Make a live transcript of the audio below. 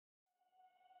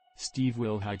Steve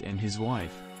Wilhite and his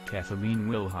wife, Kathleen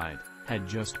Wilhite, had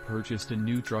just purchased a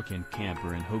new truck and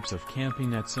camper in hopes of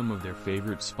camping at some of their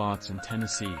favorite spots in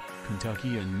Tennessee,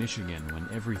 Kentucky and Michigan when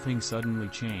everything suddenly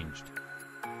changed.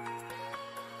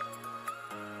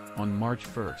 On March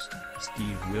 1st,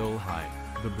 Steve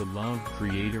Wilhite, the beloved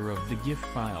creator of the GIF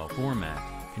file format,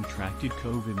 contracted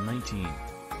COVID-19.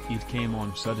 It came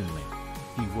on suddenly.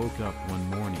 He woke up one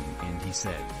morning and he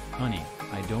said, "Honey,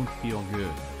 I don't feel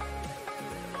good.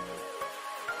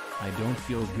 I don't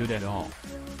feel good at all."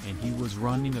 And he was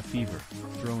running a fever,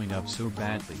 throwing up so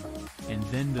badly. And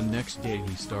then the next day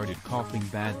he started coughing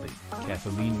badly,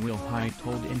 Kathleen Wilhite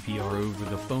told NPR over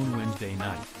the phone Wednesday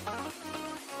night.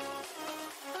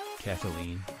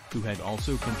 Kathleen, who had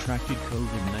also contracted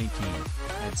COVID-19,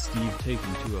 had Steve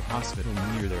taken to a hospital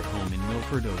near their home in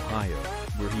Milford, Ohio,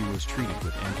 where he was treated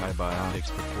with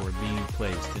antibiotics before being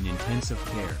placed in intensive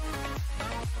care.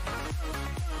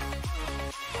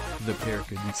 The pair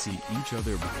couldn't see each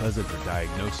other because of her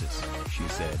diagnosis, she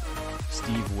said.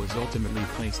 Steve was ultimately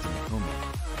placed in a coma.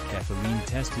 Kathleen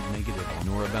tested negative on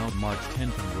or about March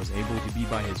 10th and was able to be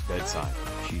by his bedside,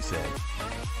 she said.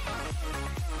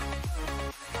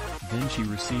 Then she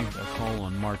received a call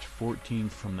on March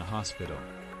 14th from the hospital.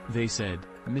 They said,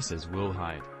 "Mrs.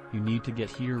 Wilhite, you need to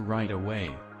get here right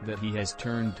away, that he has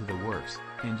turned to the worse,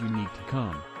 and you need to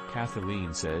come,"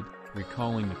 Kathleen said,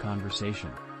 recalling the conversation.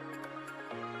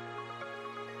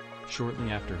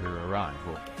 Shortly after her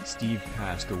arrival, Steve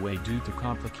passed away due to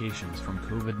complications from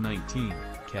COVID-19,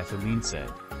 Kathleen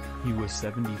said. He was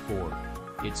 74.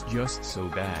 "It's just so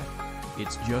bad.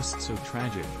 It's just so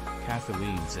tragic,"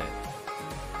 Kathleen said.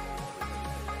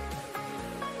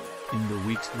 In the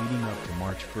weeks leading up to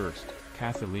March 1st,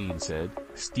 Kathleen said,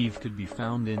 Steve could be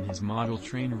found in his model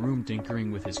train room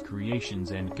tinkering with his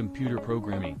creations and computer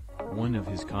programming, one of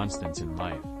his constants in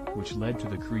life, which led to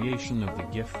the creation of the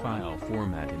GIF file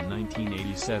format in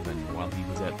 1987 while he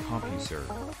was at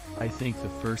CompuServe. "I think the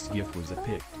first GIF was a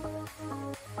pic.